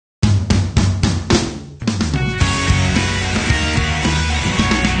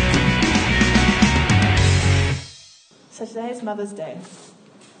Today is Mother's Day.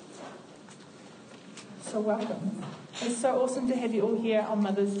 So welcome. It's so awesome to have you all here on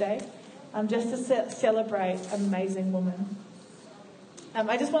Mother's Day, just to celebrate an amazing woman.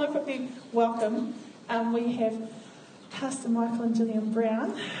 I just want to quickly welcome, we have Pastor Michael and Gillian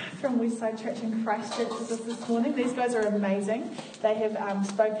Brown from Westside Church in Christchurch with us this morning. These guys are amazing. They have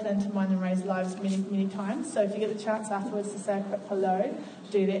spoken into mine and Ray's lives many, many times. So if you get the chance afterwards to say a quick hello,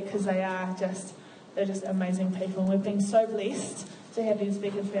 do that, because they're just amazing people. And we've been so blessed to have them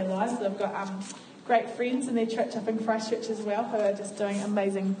speak into our lives. They've got great friends in their church up in Christchurch as well who are just doing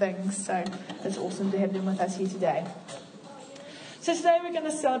amazing things. So it's awesome to have them with us here today. So today we're going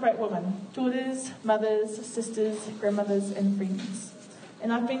to celebrate women, daughters, mothers, sisters, grandmothers and friends.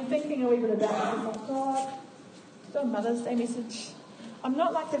 And I've been thinking a wee bit about it. Like, God, do a Mother's Day message. I'm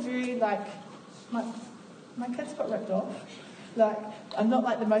not like my kids got ripped off. I'm not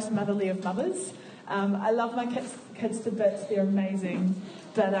like the most motherly of mothers. I love my kids to bits. They're amazing.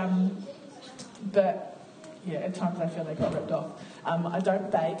 But yeah, at times I feel they got ripped off. I don't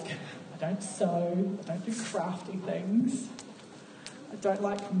bake. I don't sew. I don't do crafty things. I don't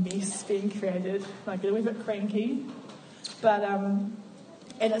like mess being created. I get a wee bit cranky. But, and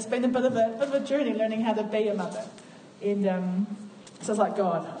it's been a bit of a journey learning how to be a mother. And so I was like,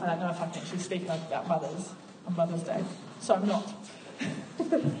 God, I don't know if I can actually speak about mothers on Mother's Day. So I'm not.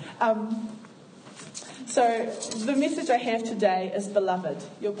 So the message I have today is beloved,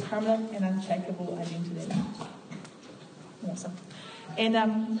 your permanent and unshakable identity. Awesome.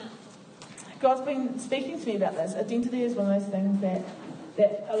 And God's been speaking to me about this. Identity is one of those things that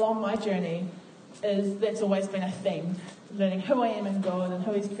along my journey that's always been a theme. Learning who I am in God and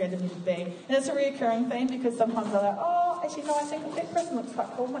who He's created me to be. And it's a recurring theme because sometimes I'm like, oh, actually no, I think that person looks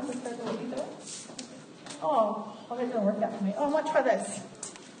quite cool. Might just go to what you do. Oh, that didn't work out for me. Oh, I might try this.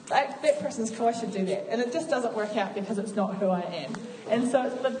 That person's cool, I should do that. And it just doesn't work out because it's not who I am. And so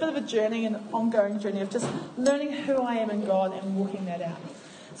it's a bit of a journey, an ongoing journey of just learning who I am in God and walking that out.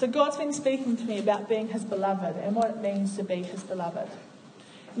 So God's been speaking to me about being His beloved and what it means to be His beloved.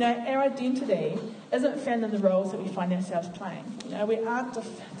 Now, our identity isn't found in the roles that we find ourselves playing. We aren't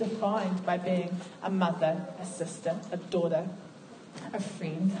defined by being a mother, a sister, a daughter, a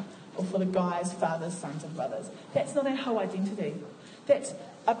friend, or for the guys, fathers, sons and brothers. That's not our whole identity. That's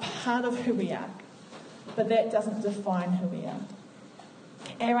a part of who we are. But that doesn't define who we are.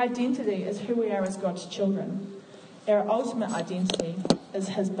 Our identity is who we are as God's children. Our ultimate identity is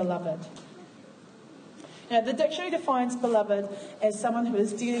His beloved. Now, the dictionary defines beloved as someone who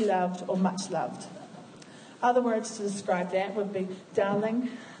is dearly loved or much loved. Other words to describe that would be darling,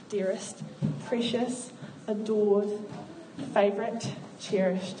 dearest, precious, adored, favourite,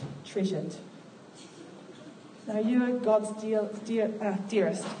 cherished, treasured. Now, you are God's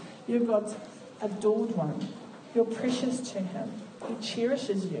dearest. You're God's adored one. You're precious to Him. He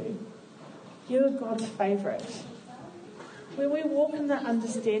cherishes you. You are God's favourite. When we walk in that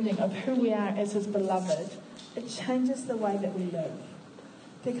understanding of who we are as His beloved, it changes the way that we live.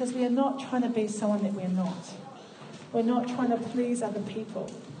 Because we are not trying to be someone that we're not. We're not trying to please other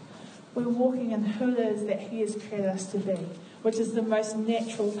people. We're walking in who it is that He has created us to be, which is the most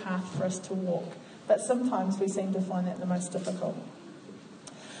natural path for us to walk. But sometimes we seem to find that the most difficult.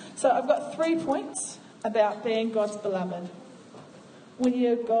 So I've got 3 points about being God's beloved. When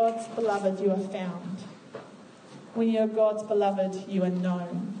you're God's beloved, you are found. When you're God's beloved, you are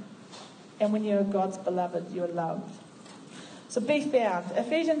known. And when you're God's beloved, you are loved. So be found.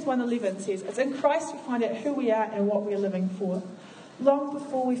 Ephesians 1:11 says, it's in Christ we find out who we are and what we are living for. Long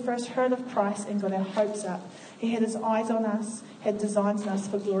before we first heard of Christ and got our hopes up, He had His eyes on us, had designs in us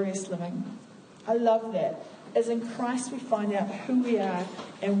for glorious living. I love that. As in Christ we find out who we are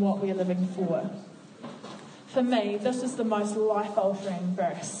and what we are living for. For me, this is the most life-altering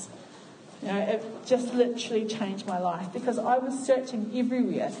verse. It just literally changed my life because I was searching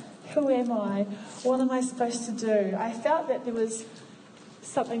everywhere. Who am I? What am I supposed to do? I felt that there was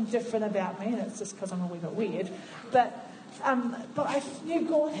something different about me, and it's just because I'm a wee bit weird. But I knew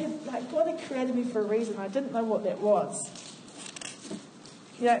God had created me for a reason. I didn't know what that was.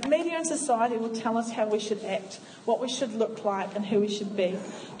 Media and society will tell us how we should act, what we should look like, and who we should be,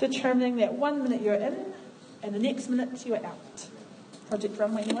 determining that 1 minute you're in, and the next minute you're out. Project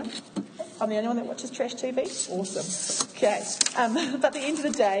Runway, anyone? I'm the only one that watches trash TV? Awesome. Okay. But at the end of the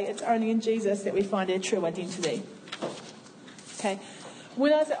day, it's only in Jesus that we find our true identity. Okay.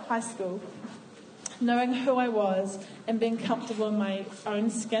 When I was at high school, knowing who I was and being comfortable in my own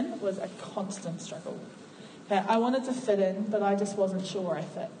skin was a constant struggle. Okay. I wanted to fit in, but I just wasn't sure where I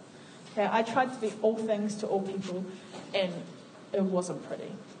fit. Okay. I tried to be all things to all people, and it wasn't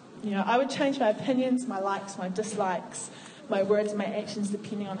pretty. I would change my opinions, my likes, my dislikes. my words and my actions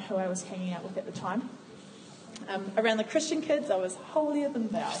depending on who I was hanging out with at the time. Around the Christian kids, I was holier than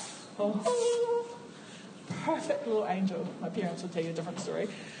thou. Oh, perfect little angel. My parents will tell you a different story.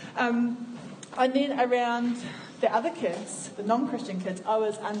 And then around the other kids, the non-Christian kids, I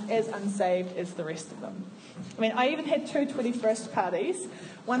was as unsaved as the rest of them. I mean, I even had 2 21st parties,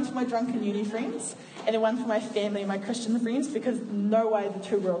 one for my drunken uni friends and then one for my family and my Christian friends, because no way the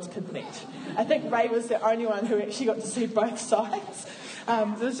two worlds could meet. I think Ray was the only one who actually got to see both sides.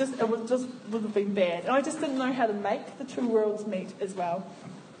 It would have been bad. And I just didn't know how to make the two worlds meet as well.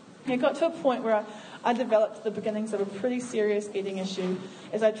 It got to a point where I developed the beginnings of a pretty serious eating issue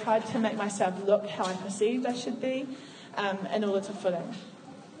as I tried to make myself look how I perceived I should be in order to fit in.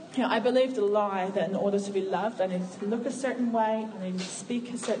 You know, I believed a lie that in order to be loved, I needed to look a certain way, I needed to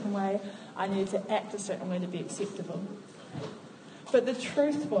speak a certain way, I needed to act a certain way to be acceptable. But the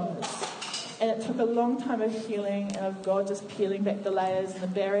truth was, and it took a long time of healing and of God just peeling back the layers and the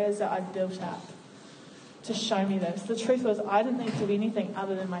barriers that I'd built up to show me this. The truth was, I didn't need to be anything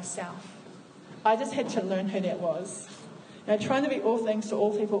other than myself. I just had to learn who that was. You know, trying to be all things to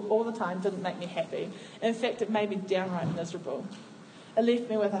all people all the time didn't make me happy. In fact, it made me downright miserable. It left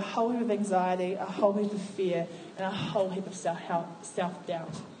me with a whole heap of anxiety, a whole heap of fear, and a whole heap of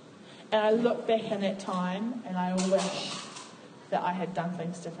self-doubt. And I look back in that time and I wish that I had done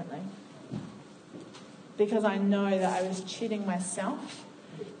things differently. Because I know that I was cheating myself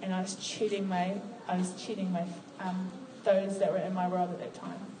and I was cheating those that were in my world at that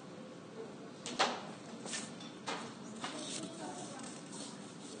time.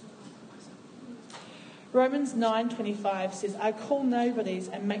 Romans 9:25 says, I call nobodies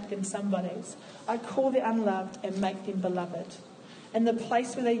and make them somebodies. I call the unloved and make them beloved. In the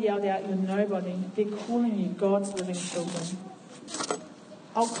place where they yelled out, you're nobody, they're calling you God's living children.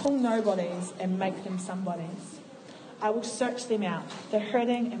 I'll call nobodies and make them somebodies. I will search them out, the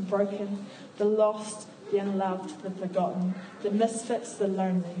hurting and broken, the lost, the unloved, the forgotten, the misfits, the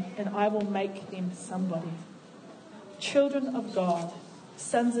lonely, and I will make them somebody. Children of God,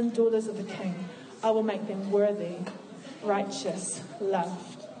 sons and daughters of the King, I will make them worthy, righteous,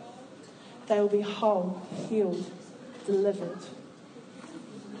 loved. They will be whole, healed, delivered.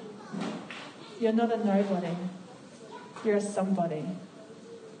 You're not a nobody. You're a somebody.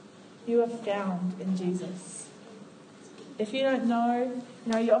 You are found in Jesus. If you don't know,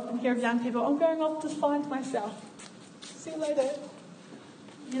 you often hear of young people, I'm going off to find myself. See you later.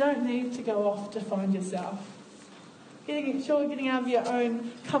 You don't need to go off to find yourself. Getting out of your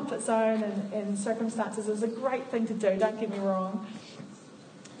own comfort zone and circumstances is a great thing to do, don't get me wrong.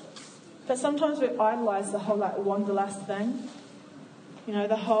 But sometimes we idolise the whole wanderlust thing.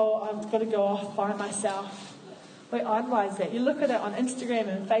 The whole I've got to go off, find myself. We idolise that. You look at it on Instagram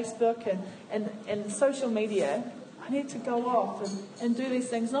and Facebook and social media. I need to go off and do these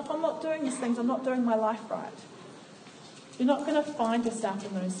things. And if I'm not doing these things, I'm not doing my life right. You're not going to find yourself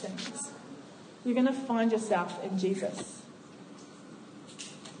in those things. You're going to find yourself in Jesus.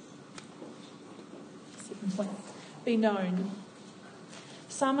 Second point. Be known.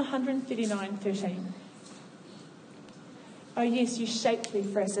 Psalm 139:13. Oh yes, you shaped me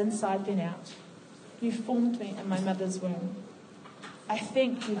first inside then out. You formed me in my mother's womb. I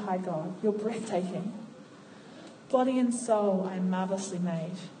thank you, high God. You're breathtaking. Body and soul I am marvellously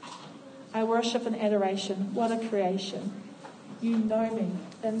made. I worship in adoration. What a creation. You know me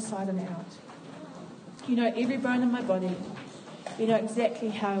inside and out. You know every bone in my body. You know exactly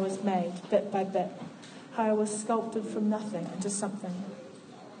how I was made, bit by bit. How I was sculpted from nothing into something.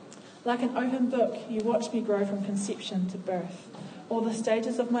 Like an open book, you watched me grow from conception to birth. All the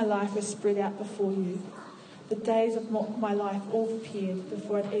stages of my life were spread out before you. The days of my life all appeared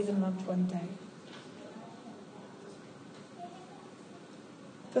before I'd even loved one day.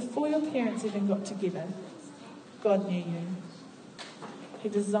 Before your parents even got together, God knew you. He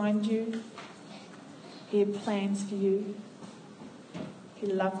designed you. He had plans for you. He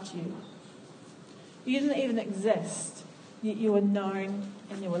loved you. You didn't even exist, yet you were known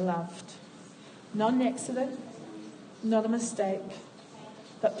and you were loved. Not an accident, not a mistake,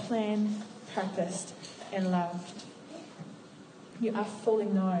 but planned, purposed, and loved. You are fully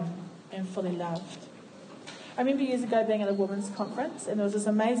known and fully loved. I remember years ago being at a women's conference, and there was this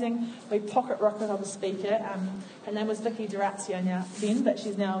amazing pocket rocket of a speaker. Her name was Vicky Durazio then, but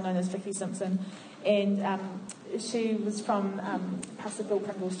she's now known as Vicky Simpson. And she was from Pastor Bill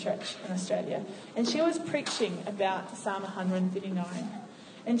Pringle's church in Australia. And she was preaching about Psalm 139.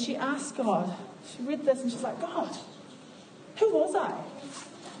 And she asked God, she read this and she's like, God, who was I?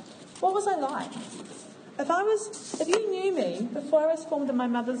 What was I like? If you knew me before I was formed in my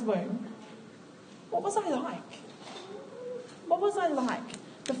mother's womb, what was I like? What was I like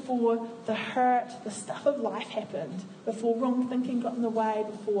before the hurt, the stuff of life happened, before wrong thinking got in the way,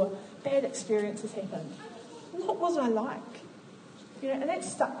 before bad experiences happened? What was I like? And that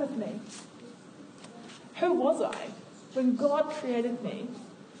stuck with me. Who was I when God created me?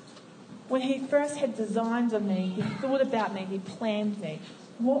 When he first had designs of me, he thought about me, he planned me.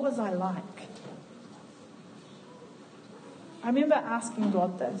 What was I like? I remember asking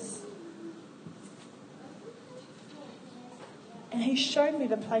God this. And he showed me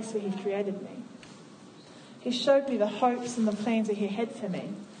the place where he created me. He showed me the hopes and the plans that he had for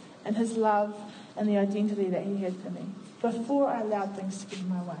me, and his love and the identity that he had for me, before I allowed things to get in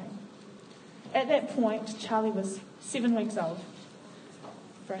my way. At that point, Charlie was 7 weeks old.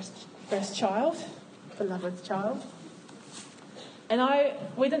 First child, beloved child. And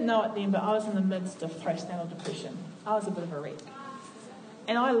we didn't know it then, but I was in the midst of postnatal depression. I was a bit of a wreck.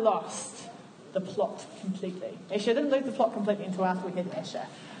 And I lost the plot completely. Actually, I didn't lose the plot completely until after we had Asher.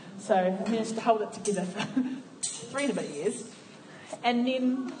 So I managed to hold it together for 3 and a bit years. And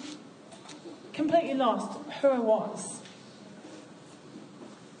then completely lost who I was.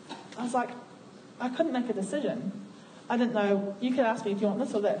 I was like, I couldn't make a decision. I didn't know. You could ask me, do you want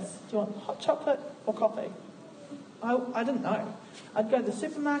this or this? Do you want hot chocolate or coffee? I didn't know. I'd go to the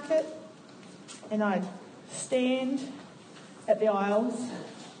supermarket and I'd stand at the aisles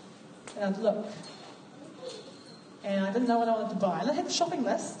and I'd look. And I didn't know what I wanted to buy. And I had a shopping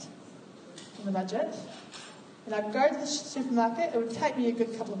list on the budget. And I'd go to the supermarket. It would take me a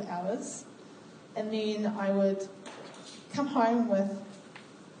good couple of hours. And then I would come home with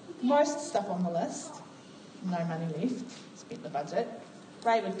most stuff on the list. No money left. Spent the budget.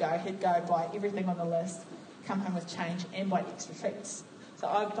 Ray would go. He'd go buy everything on the list, come home with change and buy extra treats. So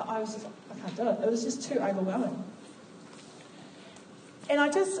I was just, I can't do it. It was just too overwhelming. And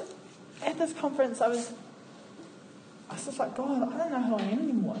at this conference, I was just like, God, I don't know who I am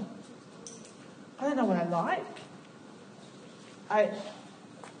anymore. I don't know what I like.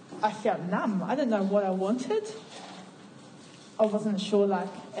 I felt numb. I didn't know what I wanted. I wasn't sure,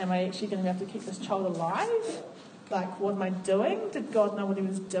 am I actually going to be able to keep this child alive? What am I doing? Did God know what he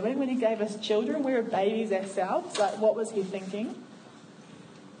was doing when he gave us children? We were babies ourselves. What was he thinking?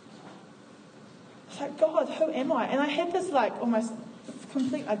 It's like, God, who am I? And I had this, almost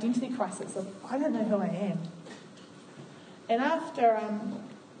complete identity crisis of, I don't know who I am. And after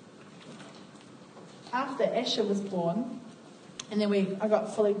Asher was born, and then I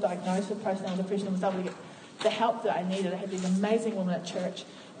got fully diagnosed with postnatal depression and was able to get the help that I needed. I had these amazing women at church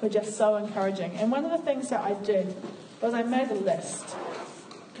who were just so encouraging. And one of the things that I did was I made a list.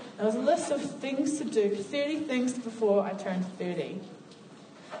 It was a list of things to do, 30 things before I turned 30.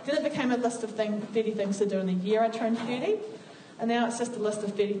 Then it became a list of 30 things to do in the year I turned 30. And now it's just a list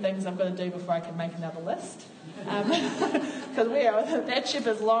of 30 things I've got to do before I can make another list. Because that ship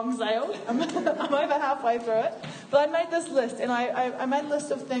has long sailed. I'm over halfway through it. But I made this list, and I made a list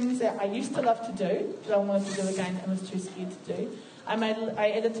of things that I used to love to do, that I wanted to do again and was too scared to do. I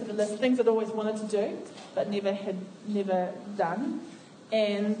added to the list things I'd always wanted to do, but never done.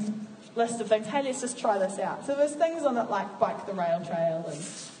 And list of things, hey, let's just try this out. So there's things on it like bike the rail trail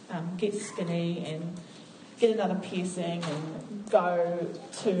and get skinny and get another piercing and go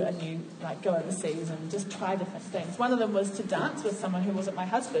to go overseas and just try different things. One of them was to dance with someone who wasn't my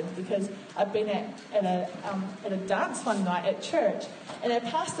husband, because I'd been at a dance one night at church, and our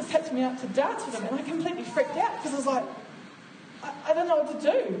pastor picked me up to dance with him, and I completely freaked out because I was like, I don't know what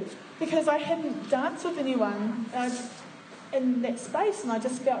to do, because I hadn't danced with anyone in that space, and I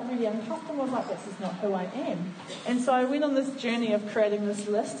just felt really uncomfortable. I was like, this is not who I am. And so I went on this journey of creating this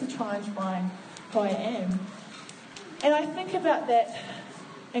list to try and find who I am. And I think about that,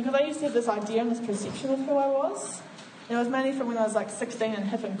 and because I used to have this idea and this perception of who I was. And it was mainly from when I was 16 and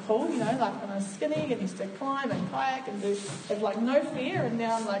hip and cool, when I was skinny and used to climb and kayak and have no fear, and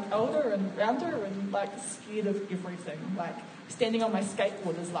now I'm older and rounder and scared of everything. Standing on my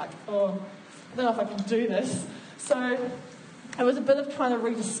skateboard is I don't know if I can do this. So it was a bit of trying to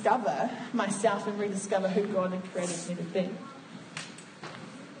rediscover myself and rediscover who God had created me to be.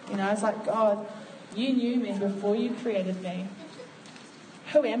 I was like, God, you knew me before you created me.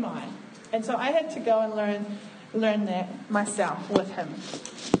 Who am I? And so I had to go and learn that myself with him.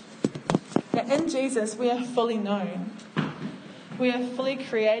 Now, in Jesus, we are fully known. We are fully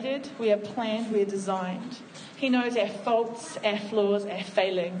created, we are planned, we are designed. He knows our faults, our flaws, our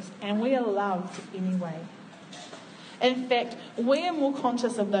failings, and we are loved anyway. In fact, we are more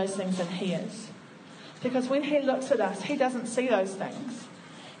conscious of those things than he is. Because when he looks at us, he doesn't see those things.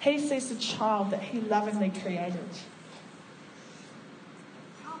 He sees the child that he lovingly created.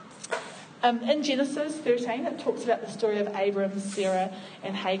 In Genesis 13, it talks about the story of Abram, Sarah,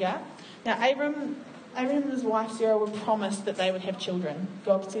 and Hagar. Now, Abram and his wife Sarah were promised that they would have children.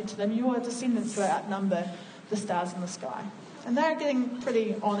 God said to them, "Your descendants will outnumber the stars in the sky." And they're getting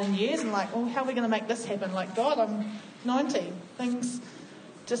pretty on in years and like, well, how are we going to make this happen? Like, God, I'm 90. Things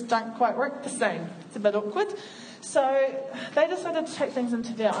just don't quite work the same. It's a bit awkward. So they decided to take things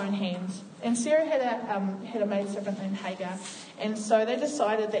into their own hands. And Sarah had a maidservant named Hagar. And so they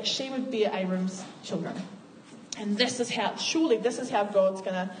decided that she would bear Abram's children. And this is how God's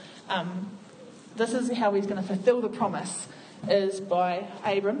going to, this is how he's going to fulfill the promise, is by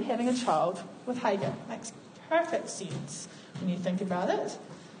Abram having a child with Hagar. Makes perfect sense when you think about it.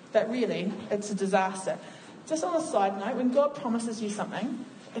 But really, it's a disaster. Just on a side note, when God promises you something,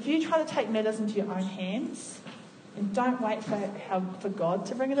 if you try to take matters into your own hands and don't wait for God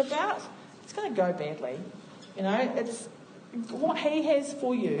to bring it about, it's going to go badly. You know, it's what He has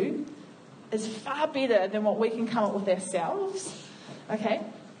for you is far better than what we can come up with ourselves. Okay?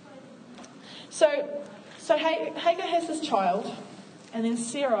 So Hagar has this child, and then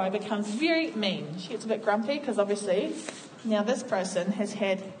Sarai becomes very mean. She gets a bit grumpy because obviously now this person has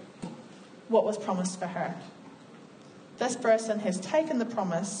had what was promised for her. This person has taken the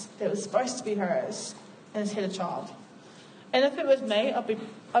promise that was supposed to be hers and has had a child. And if it was me, I'd be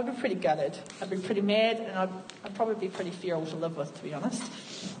pretty gutted. I'd be pretty mad, and I'd probably be pretty feral to live with, to be honest.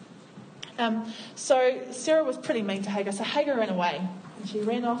 So Sarah was pretty mean to Hagar. So Hagar ran away, and she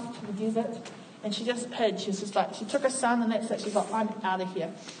ran off to the desert, and she just hid. She was just like, she took her son, and that's it. She's like, I'm out of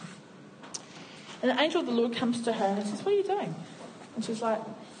here. And the angel of the Lord comes to her and says, what are you doing? And she's like,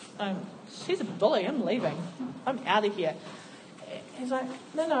 she's a bully. I'm leaving. I'm out of here. He's like,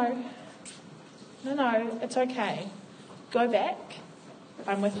 no, it's okay. Go back.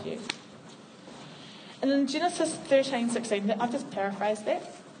 I'm with you. And in Genesis 13:16, I've just paraphrased that.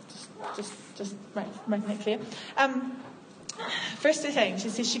 Just making it clear. Verse 13, she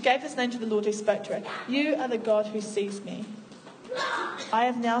says, she gave this name to the Lord who spoke to her. You are the God who sees me. I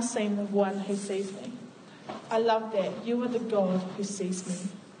have now seen the one who sees me. I love that. You are the God who sees me.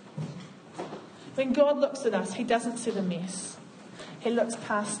 When God looks at us, He doesn't see the mess. He looks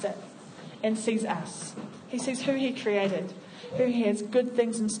past it and sees us. He sees who He created, who He has good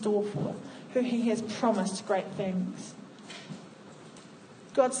things in store for, who He has promised great things.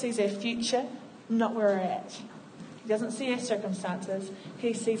 God sees our future, not where we're at. He doesn't see our circumstances.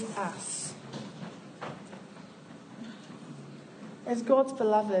 He sees us. As God's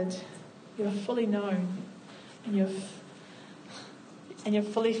beloved, you are fully known and you're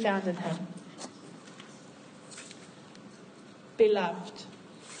fully found in Him. Beloved.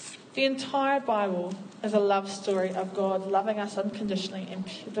 The entire Bible is a love story of God loving us unconditionally and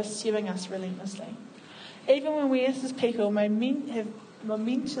pursuing us relentlessly. Even when we as His people have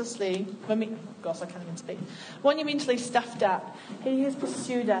monumentally stuffed up, He has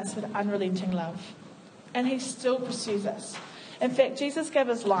pursued us with unrelenting love. And He still pursues us. In fact, Jesus gave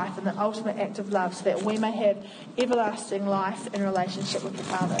His life in the ultimate act of love so that we may have everlasting life in relationship with the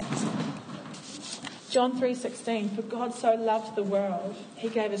Father. John 3:16, for God so loved the world, He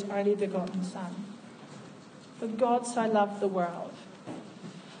gave His only begotten Son. For God so loved the world.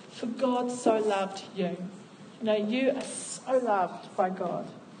 For God so loved you. You know, you are so loved by God.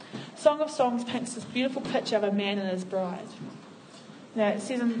 Song of Songs paints this beautiful picture of a man and his bride. Now, it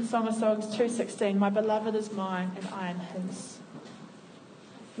says in Song of Songs 2:16, my beloved is mine and I am His.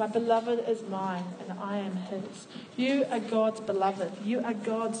 My beloved is mine and I am His. You are God's beloved. You are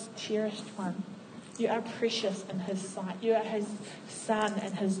God's cherished one. You are precious in His sight. You are His son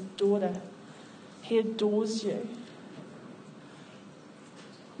and His daughter. He adores you.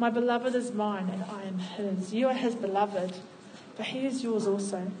 My beloved is mine and I am His. You are His beloved, but He is yours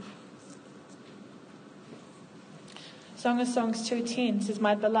also. Song of Songs 2:10 says,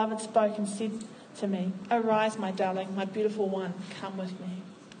 my beloved spoke and said to me, arise, my darling, my beautiful one, come with me.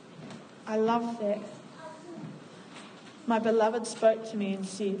 I love that. My beloved spoke to me and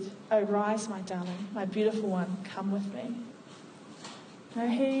said, arise, my darling, my beautiful one, come with me.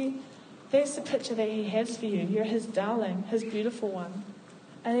 Now that's the picture that He has for you. You're His darling, His beautiful one.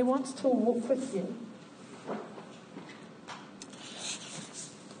 And He wants to walk with you.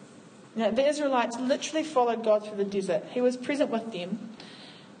 Now, the Israelites literally followed God through the desert. He was present with them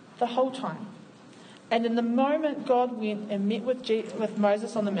the whole time. And in the moment God went and met with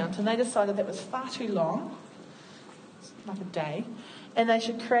Moses on the mountain, they decided that was far too long, like a day, and they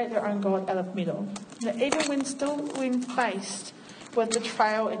should create their own God out of metal. Now, even when faced with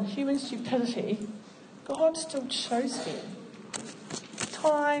betrayal and human stupidity, God still chose them.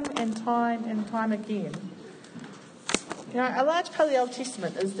 Time and time and time again. You know, a large part of the Old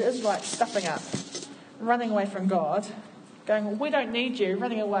Testament is the Israelites stuffing up, running away from God, going, we don't need you,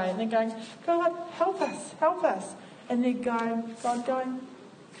 running away, and then going, God, help us. And then God going,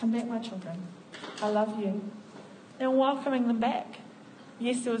 come back, my children. I love you. And welcoming them back.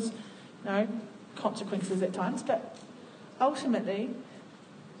 Yes, there was, consequences at times, but ultimately,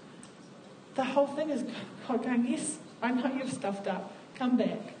 the whole thing is God going, yes, I know you've stuffed up. Come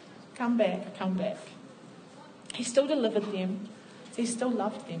back. He still delivered them. He still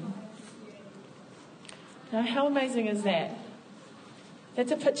loved them. Now, how amazing is that?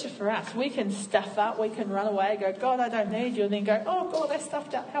 That's a picture for us. We can stuff up, we can run away, go, God, I don't need you, and then go, oh, God, I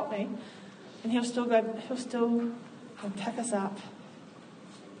stuffed up, help me. And he'll still pick us up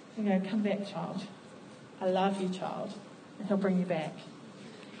and go, come back, child. I love you, child. And he'll bring you back.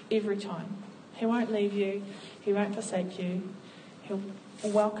 Every time. He won't leave you. He won't forsake you. He'll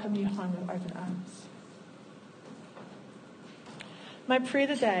welcome you home with open arms. My prayer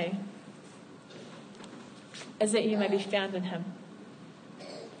today is that you may be found in him.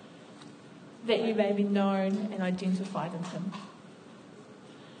 That you may be known and identified in him.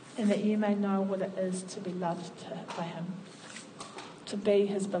 And that you may know what it is to be loved by him. To be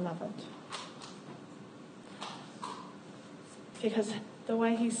his beloved. Because the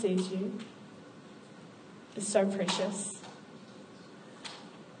way he sees you is so precious.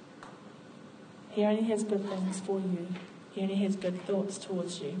 He only has good things for you. He only has good thoughts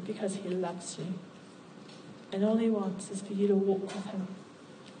towards you because he loves you. And all he wants is for you to walk with him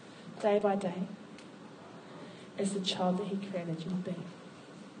day by day as the child that he created you to be.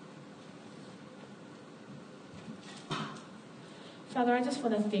 Father, I just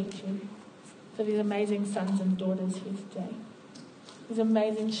want to thank you for these amazing sons and daughters here today. These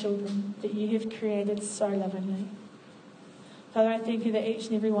amazing children that you have created so lovingly. Father, I thank you that each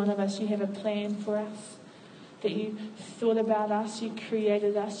and every one of us, you have a plan for us. That you thought about us, you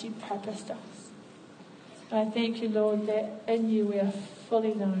created us, you purposed us. And I thank you, Lord, that in you we are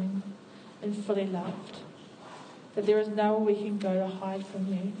fully known and fully loved. That there is nowhere we can go to hide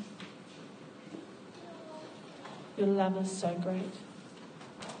from you. Your love is so great.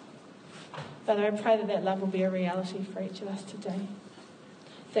 Father, I pray that that love will be a reality for each of us today.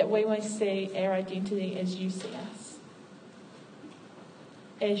 That we may see our identity as you see us.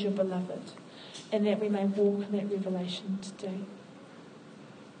 As your beloved. And that we may walk in that revelation today.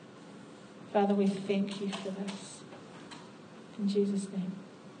 Father, we thank you for this. In Jesus' name,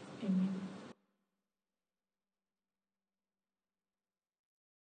 amen.